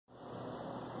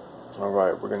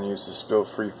Alright, we're going to use the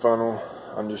spill-free funnel.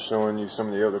 I'm just showing you some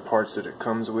of the other parts that it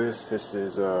comes with. This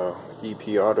is EP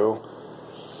Auto.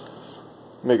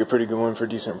 Make a pretty good one for a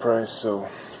decent price. So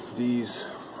these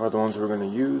are the ones we're going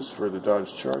to use for the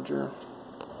Dodge Charger.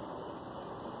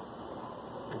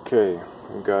 Okay,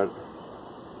 we got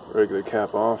regular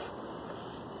cap off.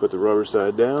 Put the rubber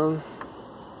side down.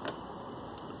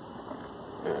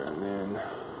 And then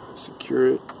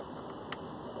secure it.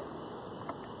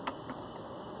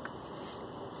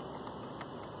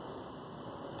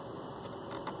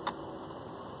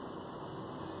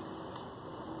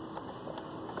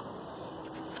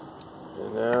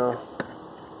 And now,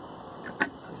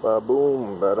 ba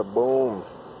boom, bada boom.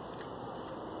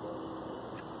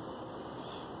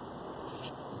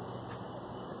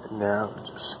 And now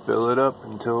just fill it up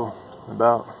until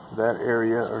about that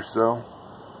area or so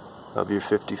of your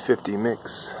 50-50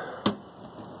 mix.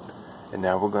 And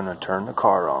now we're going to turn the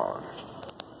car on.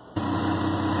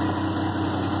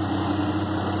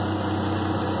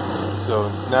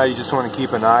 So now you just want to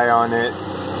keep an eye on it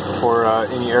for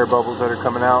any air bubbles that are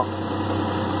coming out.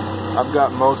 I've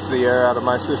got most of the air out of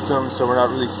my system, so we're not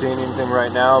really seeing anything right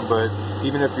now, but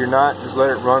even if you're not, just let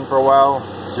it run for a while,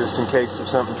 just in case there's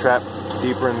something trapped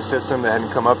deeper in the system that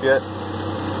hadn't come up yet.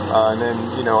 And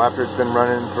then, you know, after it's been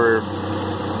running for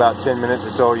about 10 minutes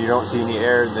or so, you don't see any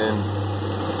air, then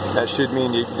that should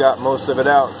mean you've got most of it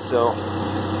out, so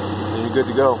then you're good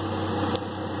to go.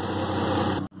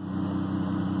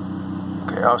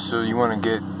 Okay, also you want to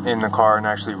get in the car and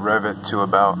actually rev it to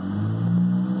about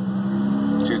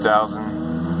 2,000,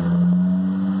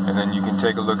 and then you can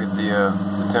take a look at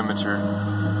the temperature.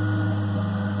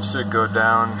 It should go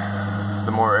down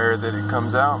the more air that it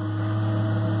comes out.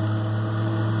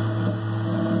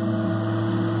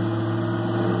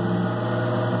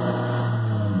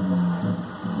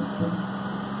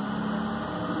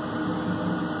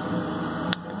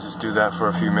 And just do that for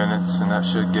a few minutes, and that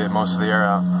should get most of the air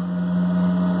out.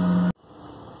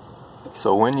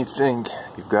 So when you think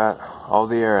you've got all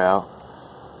the air out,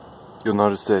 you'll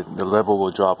notice that the level will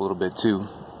drop a little bit too.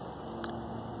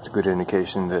 It's a good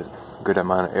indication that a good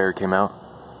amount of air came out.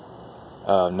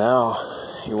 Now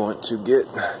you want to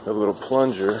get the little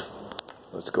plunger.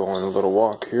 Let's go on a little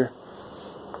walk here.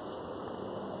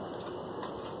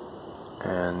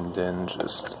 And then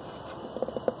just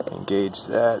engage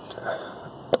that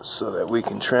so that we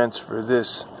can transfer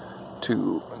this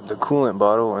to the coolant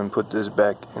bottle and put this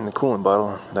back in the coolant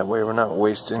bottle. That way we're not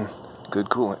wasting good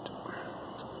coolant.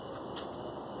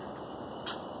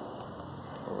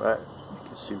 Alright, you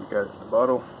can see we got it in the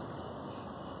bottle.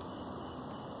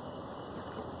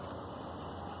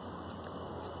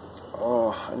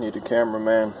 Oh, I need a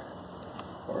cameraman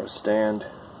or a stand.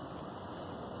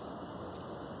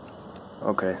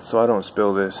 Okay, so I don't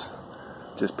spill this.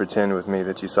 Just pretend with me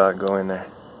that you saw it go in there.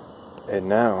 And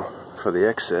now, for the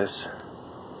excess,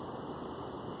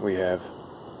 we have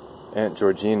Aunt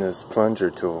Georgina's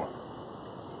plunger tool.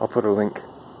 I'll put a link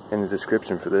in the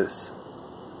description for this.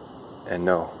 And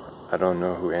no, I don't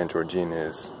know who Aunt Georgina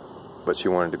is, but she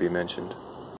wanted to be mentioned.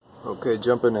 Okay,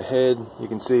 jumping ahead, you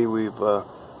can see we've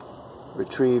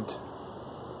retrieved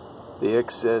the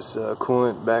excess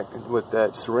coolant back with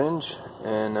that syringe,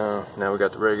 and now we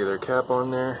got the regular cap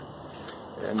on there.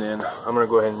 And then I'm going to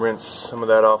go ahead and rinse some of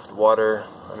that off the water.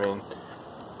 I mean,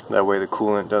 that way the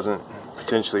coolant doesn't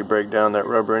potentially break down that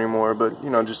rubber anymore, but you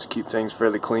know, just to keep things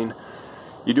fairly clean.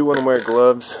 You do want to wear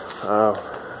gloves.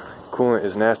 Coolant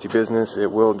is nasty business.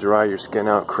 It will dry your skin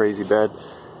out crazy bad,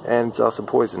 and it's also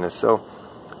poisonous, so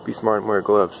be smart and wear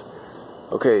gloves.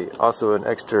 Okay, also an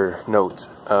extra note,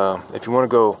 if you want to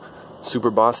go Super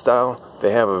Boss style,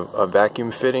 they have a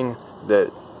vacuum fitting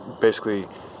that basically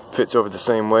fits over the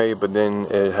same way, but then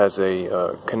it has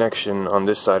a connection on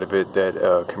this side of it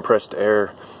that compressed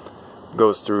air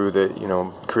goes through that, you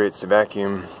know, creates the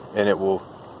vacuum, and it will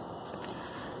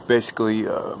basically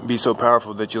be so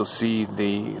powerful that you'll see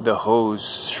the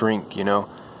hose shrink, you know,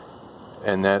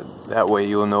 and that way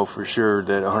you'll know for sure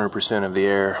that 100% of the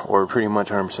air, or pretty much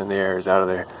 100% of the air, is out of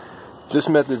there. This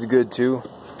method is good too.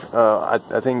 I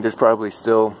think there's probably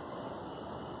still,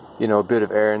 you know, a bit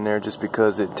of air in there just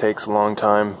because it takes a long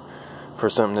time for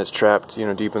something that's trapped, you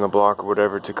know, deep in the block or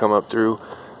whatever to come up through.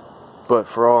 But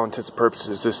for all intents and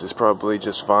purposes, this is probably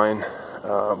just fine.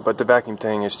 But the vacuum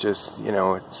thing is just, you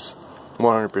know, it's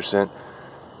 100%,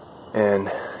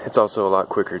 and it's also a lot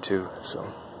quicker too. So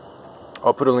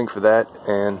I'll put a link for that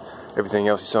and everything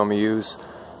else you saw me use.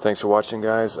 Thanks for watching,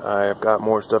 guys. I've got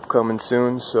more stuff coming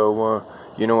soon, so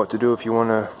you know what to do if you want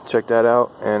to check that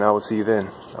out, and I will see you then.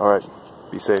 Alright,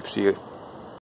 be safe. See you.